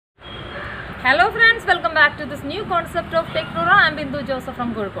Hello friends, welcome back to this new concept of Tech Flora. I am Bindu Joseph from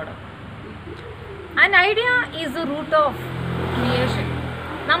Kozhikode. An idea is the root of creation.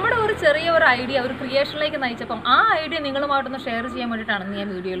 നമ്മുടെ ഒരു ചെറിയ ഒരു idea ഒരു ക്രിയേഷനിലേക്ക് നയിച്ചപ്പം ആ idea നിങ്ങളുമായിട്ടൊന്ന് share ചെയ്യാൻ വേണ്ടിയിട്ടാണ് ഞാൻ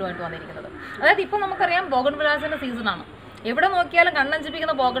വീഡിയോയിലുമായിട്ട് വന്നിരിക്കുന്നത്. അതായത് ഇപ്പോൾ നമുക്കറിയാം ബോഗൺവില്ലാസിൻ്റെ സീസണാണ്. എവിടെ നോക്കിയാലും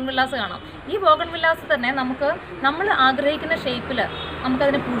കണ്ണഞ്ചിപ്പിക്കുന്ന ബോഗൺവില്ലാസ് കാണാം. ഈ ബോഗൺവില്ലാസ് തന്നെ നമ്മൾ ആഗ്രഹിക്കുന്ന ഷേപ്പിൽ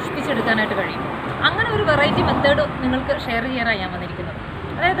നമുക്കതിനെ പുഷ്പിച്ചെടുക്കാനായിട്ട് കഴിയും. അങ്ങനെ ഒരു വെറൈറ്റി മെത്തേഡ് നിങ്ങൾക്ക് ഷെയർ ചെയ്യാനാണ് ഞാൻ വന്നിരിക്കുന്നത്.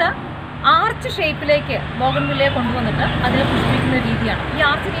 അതായത് ആർച്ച് ഷേപ്പിലേക്ക് ബോഗൺവില്ലയെ കൊണ്ടുവന്നിട്ട് അതിനെ പുഷ്പിക്കുന്ന രീതിയാണ്. ഈ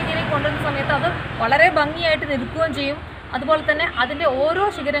ആർച്ച് രീതിയിലേക്ക് കൊണ്ടുവരുന്ന സമയത്ത് അത് വളരെ ഭംഗിയായിട്ട് നിൽക്കുകയും ചെയ്യും. അതുപോലെ തന്നെ അതിൻ്റെ ഓരോ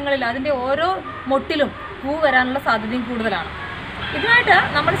ശിഖരങ്ങളിലും അതിൻ്റെ ഓരോ മൊട്ടിലും പൂ വരാനുള്ള സാധ്യതയും കൂടുതലാണ്. ഇതിനായിട്ട്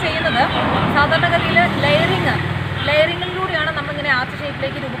നമ്മൾ ചെയ്യുന്നത് സാധാരണഗതിയിൽ ലെയറിങ്ങിലൂടെയാണ് നമ്മളിങ്ങനെ ആർച്ച്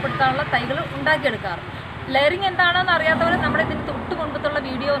ഷേപ്പിലേക്ക് രൂപപ്പെടുത്താനുള്ള തൈകൾ ഉണ്ടാക്കിയെടുക്കാറ്. ലെയറിങ് എന്താണെന്ന് അറിയാത്തവർ നമ്മുടെ ഇതിന് തൊട്ട് മുൻപത്തുള്ള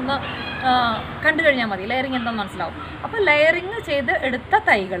വീഡിയോ ഒന്ന് കണ്ടു കഴിഞ്ഞാൽ മതി, ലെയറിങ് എന്താണെന്ന് മനസ്സിലാവും. അപ്പോൾ ലെയറിങ് ചെയ്ത് എടുത്ത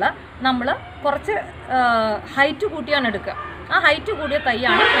തൈകൾ നമ്മൾ കുറച്ച് ഹൈറ്റ് കൂട്ടിയാണ് എടുക്കുക. ആ ഹൈറ്റ് കൂടിയ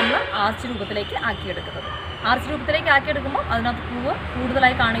തൈയാണ് നമ്മൾ ആർച്ച് രൂപത്തിലേക്ക് ആക്കിയെടുക്കുന്നത്. ആർച്ച് രൂപത്തിലേക്ക് ആക്കിയെടുക്കുമ്പോൾ അതിനകത്ത് പൂവ്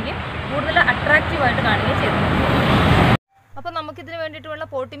കൂടുതലായി കാണുകയും കൂടുതൽ അട്രാക്റ്റീവായിട്ട് കാണുകയും ചെയ്യുന്നു. അപ്പോൾ നമുക്കിതിന് വേണ്ടിയിട്ടുള്ള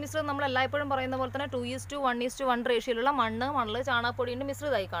പോട്ടി മിശ്രിതം നമ്മൾ എല്ലായ്പ്പോഴും പറയുന്ന പോലെ തന്നെ 2:1:1 റേഷ്യോയിലുള്ള മണൽ ചാണകപ്പൊടിയുടെ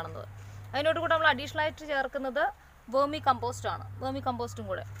മിശ്രിതമായി കാണുന്നത്. അതിനോട് കൂടെ നമ്മൾ അഡീഷണൽ ആയിട്ട് ചേർക്കുന്നത് വേർമി കമ്പോസ്റ്റും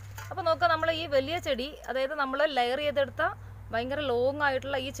കൂടെ. അപ്പോൾ നോക്കുക, നമ്മൾ ഈ വലിയ ചെടി, അതായത് നമ്മൾ ലെയർ ചെയ്തെടുത്ത ഭയങ്കര ലോങ്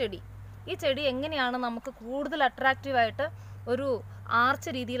ആയിട്ടുള്ള ഈ ചെടി എങ്ങനെയാണ് നമുക്ക് കൂടുതൽ അട്രാക്റ്റീവായിട്ട് ഒരു ആർച്ച്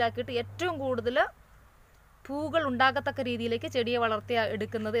രീതിയിലാക്കിയിട്ട് ഏറ്റവും കൂടുതൽ പൂകൾ ഉണ്ടാകത്തക്ക രീതിയിലേക്ക് ചെടിയെ വളർത്തി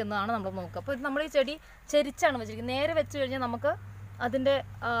എടുക്കുന്നത് എന്നാണ് നമ്മൾ നോക്കുക. അപ്പോൾ ഇത് നമ്മൾ ഈ ചെടി ചെരിച്ചാണ് വെച്ചിരിക്കുന്നത്. നേരെ വെച്ച് കഴിഞ്ഞാൽ നമുക്ക് അതിൻ്റെ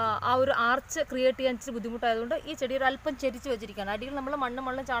ആ ഒരു ആർച്ച് ക്രിയേറ്റ് ചെയ്യാൻ ഇച്ചിരി ബുദ്ധിമുട്ടായതുകൊണ്ട് ഈ ചെടി ഒരു അല്പം ചെരിച്ച് വെച്ചിരിക്കുകയാണ്. അടിയിൽ നമ്മൾ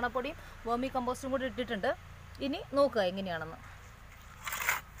മണ്ണും ചാണകപ്പൊടിയും വേർമി കമ്പോസ്റ്റും കൂടി ഇട്ടിട്ടുണ്ട്. ഇനി നോക്കുക എങ്ങനെയാണെന്ന്.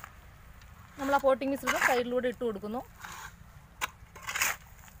 നമ്മൾ ആ പോട്ടിംഗ് മിശ്രിതം സൈഡിലൂടെ ഇട്ട് കൊടുക്കുന്നു.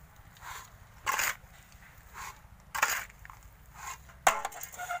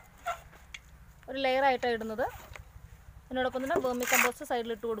 ഒരു ലെയറായിട്ടാണ് ഇടുന്നത്. അതിനോടൊപ്പം തന്നെ വേർമി കമ്പോസ്റ്റ്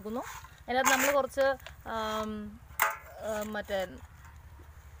സൈഡിലിട്ട് കൊടുക്കുന്നു. അതിനകത്ത് നമ്മൾ കുറച്ച് മറ്റേ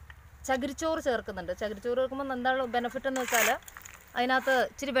ചകിരിച്ചോറ് ചേർക്കുന്നുണ്ട്. ചകിരിച്ചോറ് ചേർക്കുമ്പോൾ എന്താണ് ബെനിഫിറ്റ് എന്ന് വെച്ചാൽ അതിനകത്ത്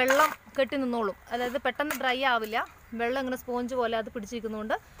ഇച്ചിരി വെള്ളം കെട്ടി നിന്നോളും. അതായത് പെട്ടെന്ന് ഡ്രൈ ആവില്ല. വെള്ളം ഇങ്ങനെ സ്പോഞ്ച് പോലെ അത്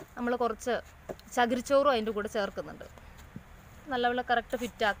പിടിച്ചിരിക്കുന്നതുകൊണ്ട് നമ്മൾ കുറച്ച് ചകിരിച്ചോറും അതിൻ്റെ കൂടെ ചേർക്കുന്നുണ്ട്. നല്ലപോലെ കറക്റ്റ്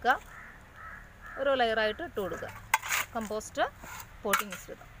ഫിറ്റാക്കുക. ഓരോ ലെയറായിട്ട് ഇട്ട് കൊടുക്കുക. കമ്പോസ്റ്റ്, പോട്ടിംഗ്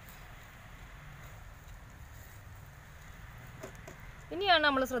മിശ്രിതം. ഇനിയാണ്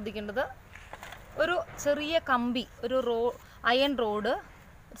നമ്മൾ ശ്രദ്ധിക്കേണ്ടത്, ഒരു ചെറിയ കമ്പി, ഒരു അയൺ റോഡ്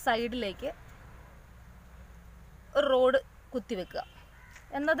സൈഡിലേക്ക് ഒരു റോഡ് കുത്തിവെക്കുക.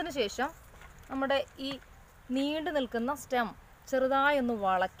 എന്നതിന് ശേഷം നമ്മുടെ ഈ നീണ്ടു നിൽക്കുന്ന സ്റ്റെം ചെറുതായി ഒന്ന്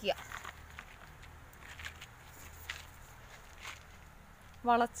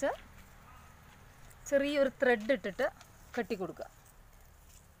വളച്ച് ചെറിയൊരു ത്രെഡ് ഇട്ടിട്ട് കെട്ടിക്കൊടുക്കുക.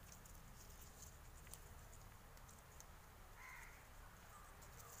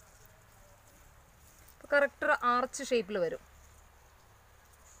 കറക്റ്റ് ഒരു ആർച്ച് ഷേപ്പിൽ വരും.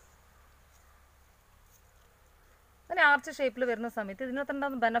 അങ്ങനെ ആർച്ച് ഷേപ്പിൽ വരുന്ന സമയത്ത് ഇതിനകത്ത്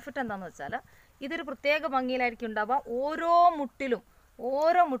ഉണ്ടാകുന്ന ബെനിഫിറ്റ് എന്താണെന്ന് വെച്ചാൽ ഇതൊരു പ്രത്യേക ഭംഗിയിലായിരിക്കും ഉണ്ടാവുക. ഓരോ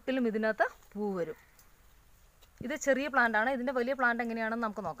മുട്ടിലും ഇതിനകത്ത് പൂ വരും. ഇത് ചെറിയ പ്ലാന്റാണ്. ഇതിൻ്റെ വലിയ പ്ലാന്റ് എങ്ങനെയാണെന്ന്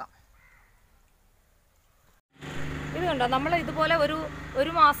നമുക്ക് നോക്കാം. ഇത് കണ്ടോ, നമ്മൾ ഇതുപോലെ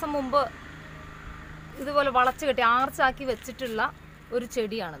ഒരു മാസം മുമ്പ് ഇതുപോലെ വളച്ച് കെട്ടി ആർച്ചാക്കി വെച്ചിട്ടുള്ള ഒരു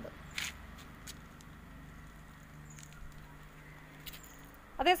ചെടിയാണിത്.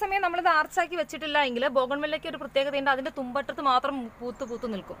 അതേസമയം നമ്മളിത് ആർച്ചാക്കി വെച്ചിട്ടില്ല എങ്കിൽ ബോഗൺവില്ലയ്ക്ക് ഒരു പ്രത്യേകതയുണ്ട്. അതിൻ്റെ തുമ്പറ്റത്ത് മാത്രം പൂത്ത്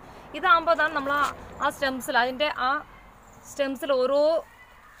നിൽക്കും. ഇതാകുമ്പോൾ അതാണ് നമ്മൾ ആ സ്റ്റെംസിൽ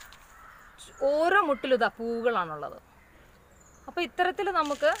ഓരോ മുട്ടിലും ഇതാ പൂവുകളാണുള്ളത്. അപ്പോൾ ഇത്തരത്തിൽ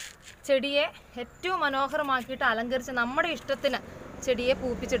നമുക്ക് ചെടിയെ ഏറ്റവും മനോഹരമാക്കിയിട്ട് അലങ്കരിച്ച് നമ്മുടെ ഇഷ്ടത്തിന് ചെടിയെ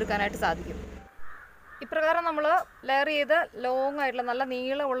പൂപ്പിച്ചെടുക്കാനായിട്ട് സാധിക്കും. ഇപ്രകാരം നമ്മൾ ലെയർ ചെയ്ത് ലോങ് ആയിട്ടുള്ള നല്ല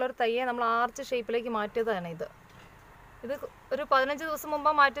നീളമുള്ളൊരു തൈയെ നമ്മൾ ആർച്ച് ഷേപ്പിലേക്ക് മാറ്റിയതാണ് ഇത് ഒരു 15 ദിവസം മുമ്പ്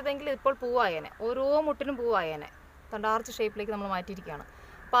മാറ്റിയതെങ്കിൽ ഇപ്പോൾ പൂവായേനെ. ഓരോ മുട്ടിനും പൂവായേനെ. ആർച്ച് ഷേപ്പിലേക്ക് നമ്മൾ മാറ്റിയിരിക്കുകയാണ്.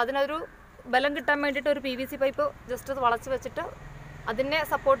 അപ്പോൾ അതിനൊരു ബലം കിട്ടാൻ വേണ്ടിയിട്ട് ഒരു PVC പൈപ്പ് ജസ്റ്റ് അത് വളച്ച് വെച്ചിട്ട് അതിനെ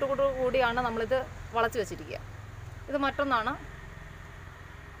സപ്പോർട്ട് കൂടിയാണ് നമ്മളിത് വളച്ച് വെച്ചിരിക്കുക. ഇത് മറ്റൊന്നാണ്,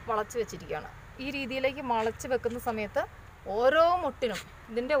 വളച്ച് വെച്ചിരിക്കുകയാണ്. ഈ രീതിയിലേക്ക് വളച്ച് വെക്കുന്ന സമയത്ത്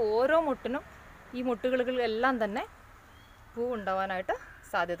ഇതിൻ്റെ ഓരോ മുട്ടിനും ഈ മുട്ടുകളിലെല്ലാം തന്നെ പൂ ഉണ്ടാവാനായിട്ട്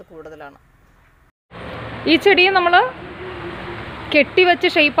സാധ്യത കൂടുതലാണ്. ഈ ചെടിയെ നമ്മൾ കെട്ടിവെച്ച്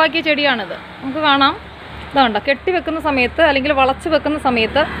ഷേപ്പാക്കിയ ചെടിയാണിത്. നമുക്ക് കാണാം, ഇതാണ്ട കെട്ടിവെക്കുന്ന സമയത്ത് അല്ലെങ്കിൽ വളച്ച് വെക്കുന്ന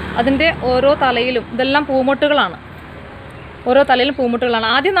സമയത്ത് അതിൻ്റെ ഓരോ തലയിലും ഇതെല്ലാം പൂമൊട്ടുകളാണ്. ഓരോ തലയിലും പൂമുട്ടുകളാണ്.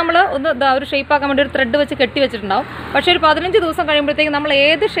 ആദ്യം നമ്മൾ ഒന്ന് ഒരു ഷേപ്പ് ആക്കാൻ വേണ്ടി ഒരു ത്രെഡ് വെച്ച് കെട്ടി വെച്ചിട്ടുണ്ടാവും. പക്ഷേ ഒരു 15 ദിവസം കഴിയുമ്പോഴത്തേക്ക് നമ്മൾ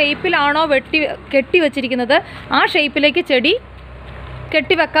ഏത് ഷേപ്പിലാണോ കെട്ടി വെച്ചിരിക്കുന്നത് ആ ഷേപ്പിലേക്ക് ചെടി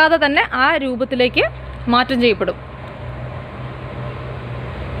കെട്ടി വെക്കാതെ തന്നെ ആ രൂപത്തിലേക്ക് മാറ്റം ചെയ്യപ്പെടും.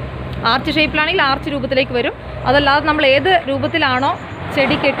 ആർച്ച് ഷേപ്പിലാണെങ്കിൽ ആർച്ച് രൂപത്തിലേക്ക് വരും. അതല്ലാതെ നമ്മൾ ഏത് രൂപത്തിലാണോ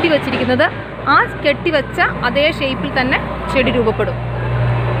ചെടി കെട്ടി വെച്ചിരിക്കുന്നത് ആ കെട്ടിവെച്ച അതേ ഷേപ്പിൽ തന്നെ ചെടി രൂപപ്പെടും.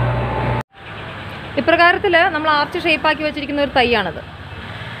 ഇപ്രകാരത്തിൽ നമ്മൾ ആർച്ച് ഷേപ്പാക്കി വെച്ചിരിക്കുന്ന ഒരു തൈയാണിത്.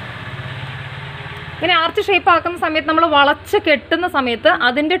 ഇങ്ങനെ ആർച്ച് ഷേപ്പ് ആക്കുന്ന സമയത്ത് നമ്മൾ വളച്ച് കെട്ടുന്ന സമയത്ത്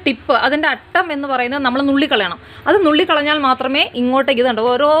അതിൻ്റെ ടിപ്പ്, അതിൻ്റെ അട്ടം എന്ന് പറയുന്നത് നമ്മൾ നുള്ളിക്കളയണം. അത് നുള്ളിക്കളഞ്ഞാൽ മാത്രമേ ഇങ്ങോട്ടേക്ക് ഇതുണ്ട്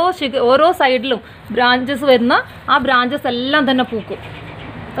ഓരോ സൈഡിലും ബ്രാഞ്ചസ് വരുന്ന ആ ബ്രാഞ്ചസ് എല്ലാം തന്നെ പൂക്കും.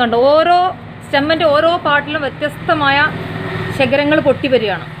 അതുകൊണ്ട് ഓരോ സ്റ്റെമ്മിൻ്റെ ഓരോ പാർട്ടിലും വ്യത്യസ്തമായ ശകരങ്ങൾ പൊട്ടി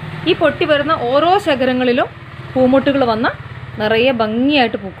വരികയാണ്. ഈ പൊട്ടി വരുന്ന ഓരോ ശകരങ്ങളിലും പൂമുട്ടുകൾ വന്ന് നിറയെ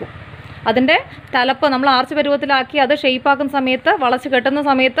ഭംഗിയായിട്ട് പൂക്കും. അതിൻ്റെ തലപ്പ് നമ്മൾ ആർച്ച് പരുവത്തിലാക്കി അത് ഷേപ്പാക്കുന്ന സമയത്ത്, വളച്ച് കെട്ടുന്ന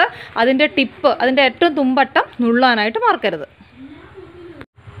സമയത്ത് അതിൻ്റെ ടിപ്പ്, അതിൻ്റെ ഏറ്റവും തുമ്പട്ടം നുള്ളാനായിട്ട് മറക്കരുത്.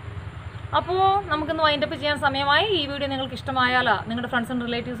 അപ്പോൾ നമുക്കിന്ന് വൈൻഡപ്പ് ചെയ്യാൻ സമയമായി. ഈ വീഡിയോ നിങ്ങൾക്ക് ഇഷ്ടമായാൽ നിങ്ങളുടെ ഫ്രണ്ട്സിനും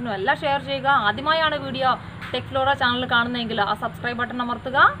റിലേറ്റീവ്സിനും എല്ലാം ഷെയർ ചെയ്യുക. ആദ്യമായാണ് വീഡിയോ ടെക് ഫ്ലോറ ചാനൽ കാണുന്നതെങ്കിൽ ആ സബ്സ്ക്രൈബ് ബട്ടൺ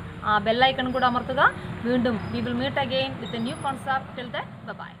അമർത്തുക, ആ ബെൽ ഐക്കൺ കൂടെ അമർത്തുക. വീണ്ടും we will meet again with a new concept. Till then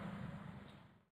bye.